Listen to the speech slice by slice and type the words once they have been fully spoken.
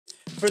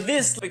For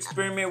this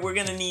experiment, we're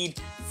gonna need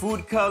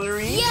food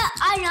coloring. Yeah,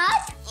 I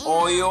know.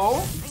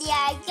 Oil. Yeah,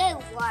 I get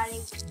water.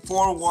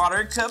 4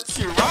 water cups,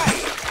 you're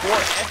right. 4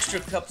 extra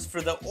cups for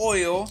the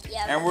oil.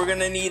 Yeah. And we're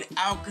gonna need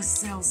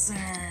Alka-Seltzer.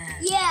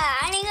 Yeah,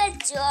 I need a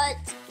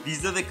judge.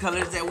 These are the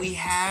colors that we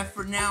have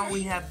for now.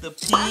 We have the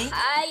pink,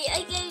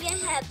 I can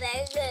have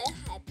it.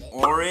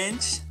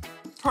 orange,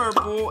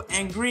 purple,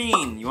 and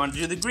green. You wanna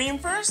do the green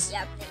first?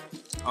 Yeah,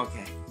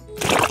 Okay.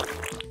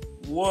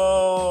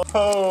 Whoa.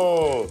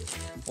 Oh.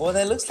 Well,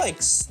 that looks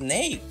like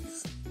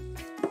snakes.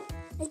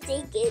 I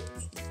think it.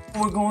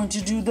 We're going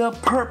to do the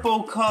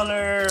purple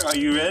color. Are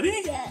you ready?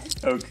 Yeah.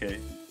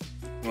 Okay.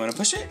 You want to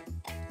push it?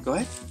 Go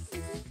ahead.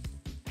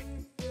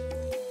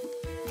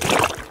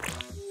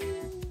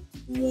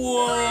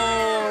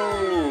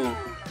 Whoa.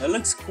 That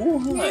looks cool,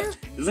 huh? Yeah.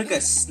 It's like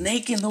a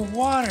snake in the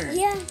water.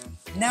 Yeah.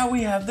 Now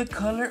we have the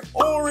color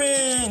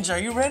orange. Are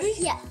you ready?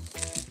 Yeah.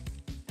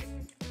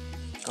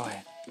 Go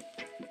ahead.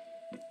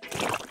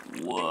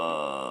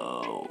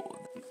 Whoa.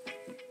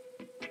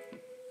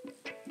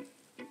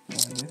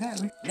 Do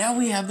that. Now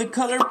we have the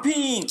color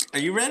pink. Are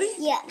you ready?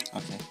 Yeah.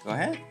 Okay, go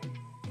ahead.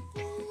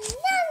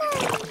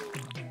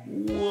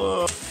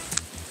 Whoa.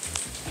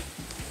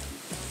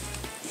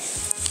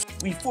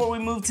 Before we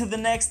move to the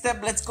next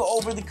step, let's go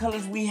over the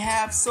colors we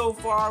have so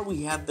far.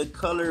 We have the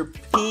color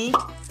pink,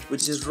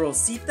 which is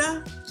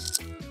Rosita.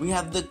 We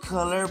have the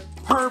color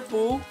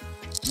purple,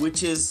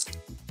 which is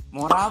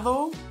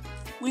Morado.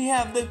 We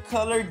have the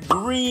color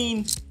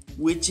green,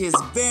 which is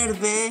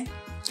Verde.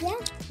 Yeah.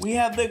 We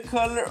have the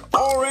color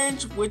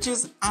orange, which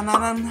is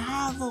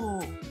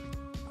anaranjado.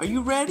 Are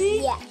you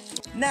ready? Yeah.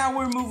 Now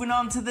we're moving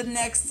on to the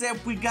next step.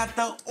 We got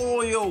the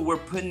oil. We're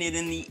putting it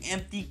in the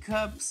empty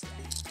cups.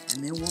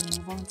 And then we'll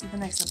move on to the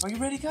next step. Are you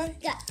ready, Kai?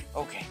 Yeah.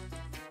 Okay.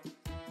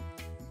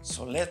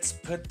 So let's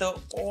put the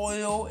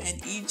oil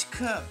in each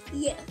cup.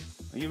 Yeah.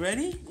 Are you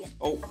ready? Yeah.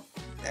 Oh,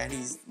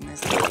 Daddy's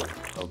messed up.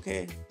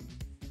 Okay.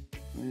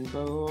 We're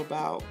gonna go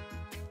about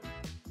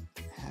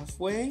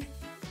halfway.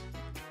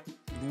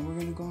 Then we're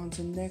gonna go on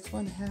to the next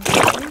one,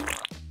 halfway.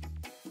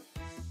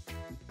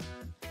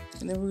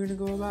 And then we're gonna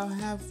go about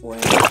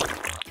halfway.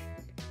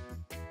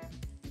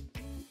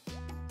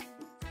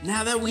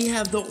 Now that we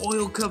have the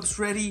oil cups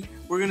ready,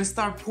 we're gonna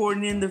start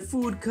pouring in the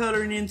food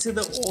coloring into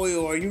the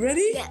oil. Are you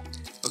ready? Yeah.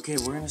 Okay,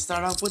 we're gonna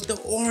start off with the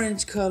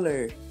orange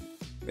color.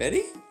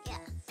 Ready? Yeah.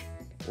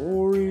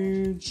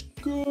 Orange,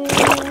 go!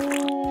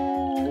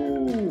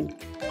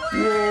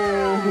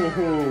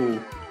 Whoa!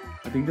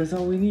 I think that's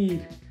all we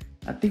need.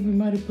 I think we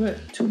might have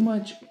put too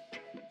much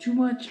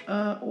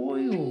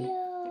oil.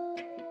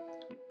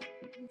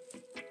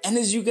 And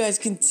as you guys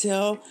can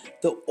tell,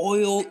 the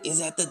oil is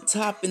at the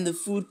top and the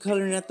food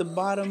coloring at the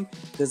bottom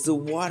because the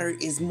water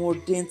is more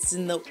dense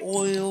in the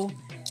oil.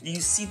 Do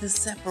you see the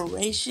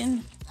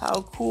separation?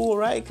 How cool,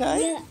 right, Kai?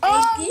 Yeah.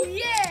 Oh,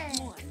 yeah.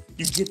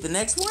 You get the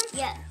next one?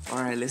 Yeah. All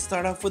right, let's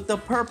start off with the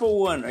purple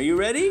one. Are you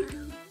ready?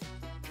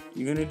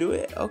 You gonna do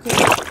it? Okay.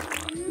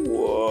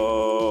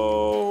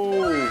 Whoa!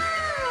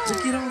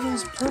 Look at all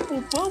those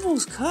purple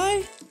bubbles,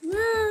 Kai.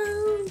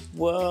 Whoa.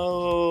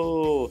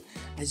 Whoa!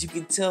 As you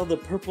can tell, the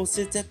purple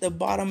sits at the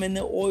bottom and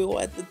the oil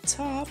at the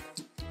top.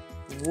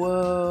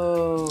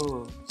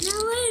 Whoa!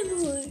 Now one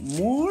more.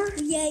 More?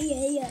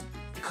 Yeah.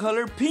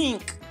 Color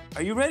pink.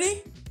 Are you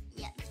ready?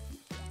 Yeah.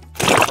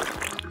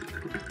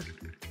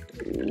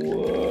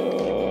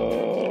 Whoa!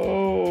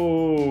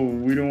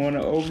 We don't want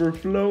to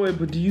overflow it,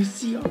 but do you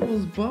see all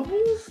those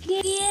bubbles?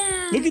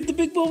 Yeah. Look at the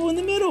big bubble in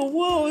the middle.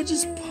 Whoa, it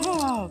just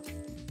popped.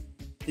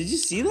 Did you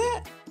see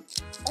that?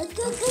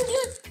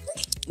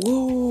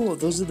 Whoa,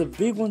 those are the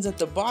big ones at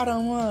the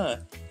bottom, huh?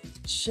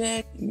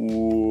 Check.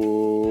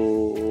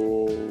 Whoa.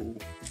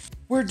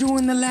 We're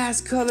doing the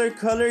last color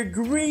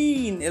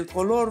green. El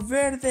color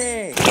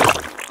verde.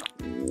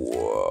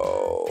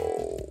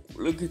 Whoa.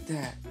 Look at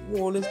that.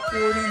 Whoa, let's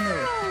pour it in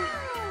there.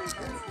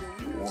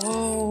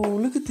 Whoa,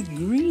 look at the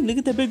green. Look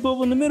at that big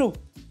bubble in the middle.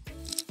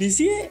 Do you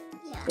see it?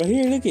 Yeah. Right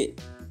here, look it.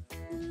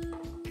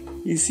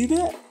 You see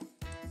that?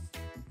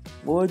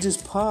 Boy, it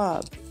just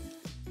popped.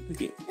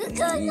 Look at. Look,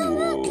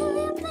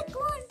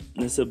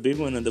 There's a big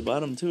one at the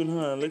bottom too,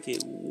 huh? Look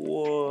at.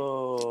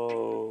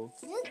 Whoa.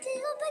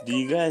 Do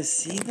you guys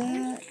see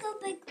that?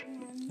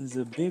 There's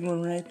a big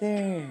one right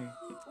there.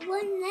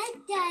 One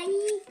next,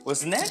 Daddy.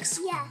 What's next?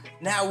 Yeah.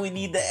 Now we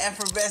need the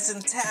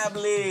effervescent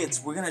tablets.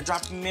 We're gonna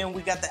drop them in.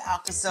 We got the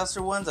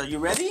Alka-Seltzer ones. Are you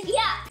ready?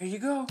 Yeah. Here you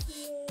go.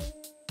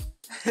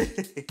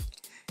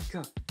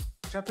 Go.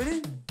 Drop it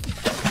in.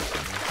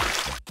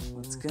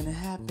 What's gonna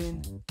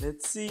happen?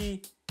 Let's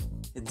see.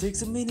 It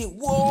takes a minute.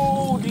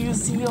 Whoa! Do you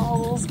see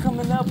all those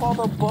coming up? All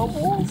the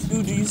bubbles?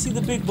 Dude, do you see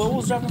the big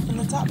bubbles dropping from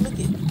the top? Look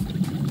at.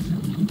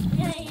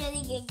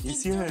 You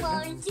see her?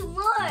 Two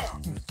more.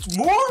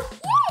 More?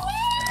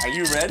 Yeah. Are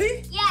you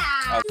ready?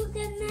 Yeah. Do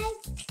the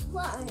next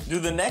one. Do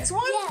the next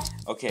one? Yeah.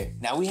 Okay,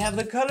 now we have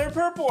the color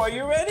purple. Are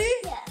you ready?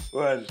 Yeah.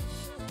 1,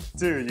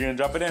 2. You're gonna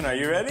drop it in. Are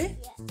you ready?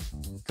 Yeah.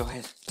 Go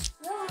ahead.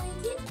 No, I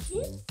did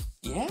this.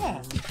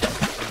 Yeah.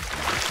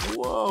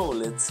 Whoa,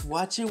 let's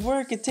watch it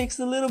work. It takes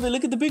a little bit.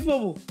 Look at the big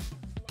bubble.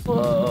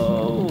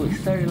 Whoa.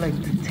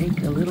 like to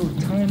take a little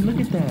time. Look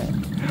at that.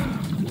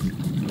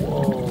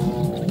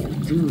 Whoa,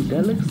 dude,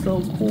 that looks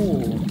so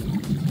cool.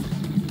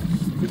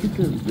 Look at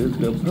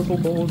the purple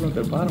bubbles at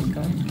the bottom,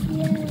 guys.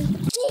 Yeah.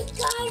 Pink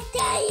color,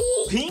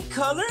 Daddy. Pink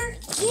color?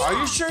 Yeah. Are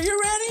you sure you're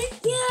ready?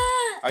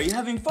 Yeah. Are you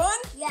having fun?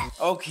 Yeah.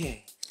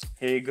 Okay,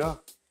 here you go.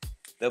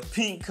 The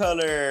pink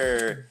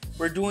color.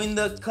 We're doing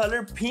the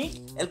color pink,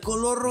 el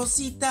color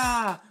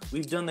rosita.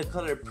 We've done the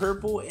color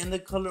purple and the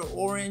color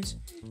orange.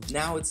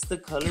 Now it's the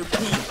color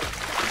pink.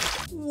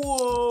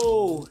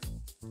 Whoa.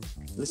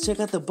 Let's check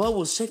out the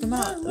bubbles. Check them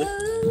out. Look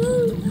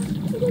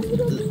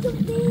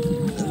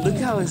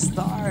how it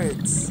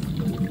starts.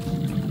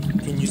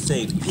 Can you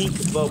say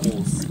pink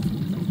bubbles?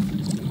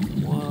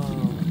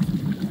 Whoa.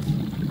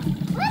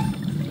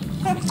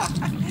 How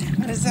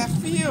does that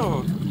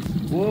feel?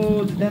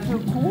 Whoa, did that feel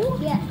cool?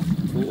 Yeah.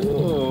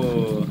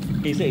 Cool.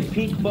 Can you say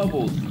pink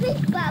bubbles?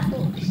 Pink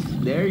bubbles.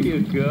 There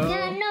you go.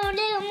 No,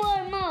 little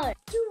more.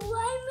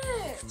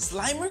 Slimer.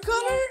 Slimer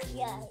color?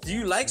 Yeah. Do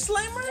you like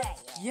Slimer? Yeah.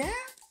 Yeah?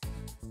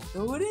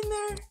 Throw it in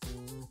there.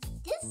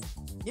 This?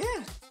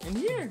 Yeah, in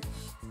here.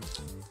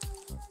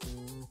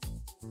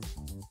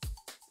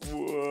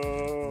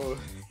 Whoa.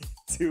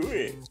 Do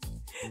it.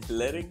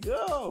 Let it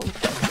go.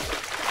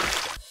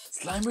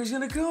 Slimer's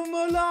gonna come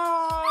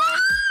alive.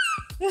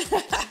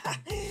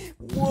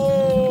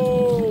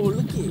 Whoa,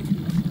 look it.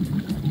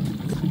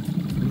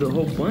 There's a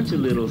whole bunch of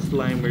little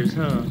Slimers,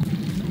 huh?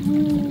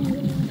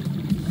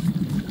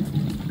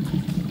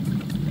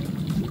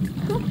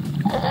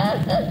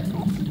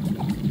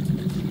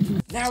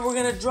 Now we're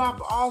gonna drop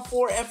all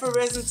 4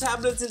 effervescent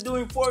tablets and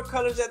doing 4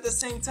 colors at the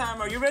same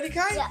time. Are you ready,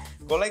 Kai? Yeah.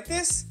 Go like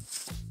this.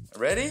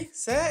 Ready,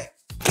 set,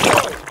 go.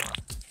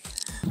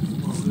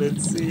 Oh,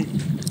 let's see.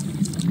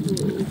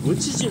 Which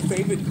is your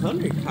favorite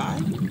color,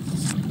 Kai?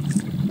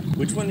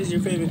 Which one is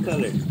your favorite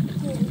color?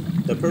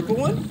 The purple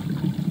one?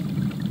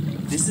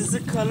 This is the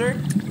color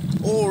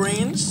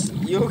orange.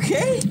 You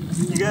okay?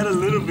 You got a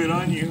little bit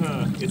on you,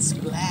 huh? It's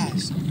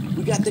splashed.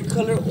 We got the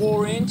color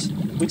orange,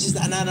 which is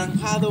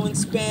anaranjado in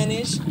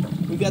Spanish.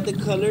 We got the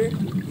color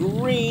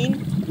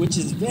green, which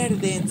is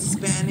verde in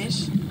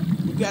Spanish.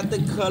 We got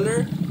the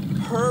color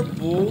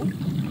purple,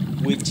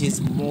 which is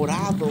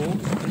morado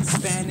in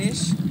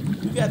Spanish.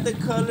 We got the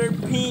color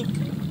pink,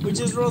 which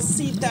is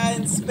rosita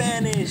in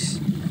Spanish.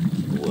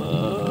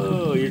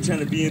 Whoa, you're trying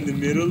to be in the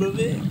middle of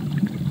it?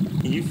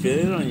 Can you feel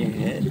it on your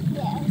head?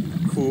 Yeah.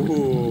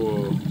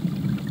 Cool.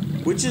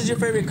 Which is your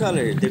favorite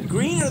color? The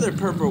green or the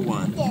purple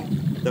one? Yeah.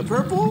 The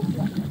purple?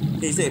 Yeah.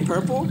 Can you say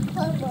purple?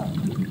 Purple.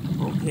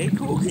 Okay,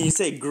 cool. Can you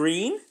say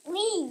green?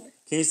 Green.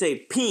 Can you say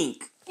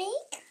pink?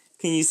 Pink.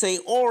 Can you say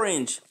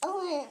orange?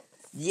 Orange.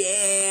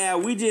 Yeah,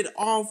 we did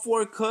all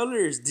 4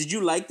 colors. Did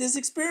you like this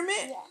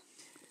experiment? Yeah.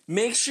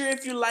 Make sure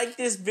if you like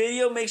this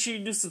video, make sure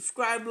you do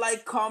subscribe,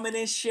 like, comment,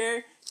 and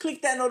share.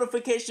 Click that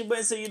notification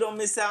button so you don't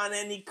miss out on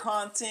any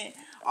content.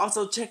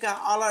 Also, check out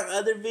all our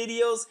other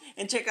videos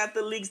and check out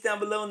the links down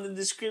below in the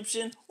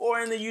description or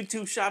in the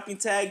YouTube shopping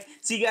tag.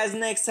 See you guys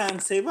next time.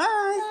 Say bye.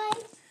 Bye.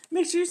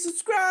 Make sure you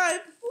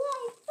subscribe.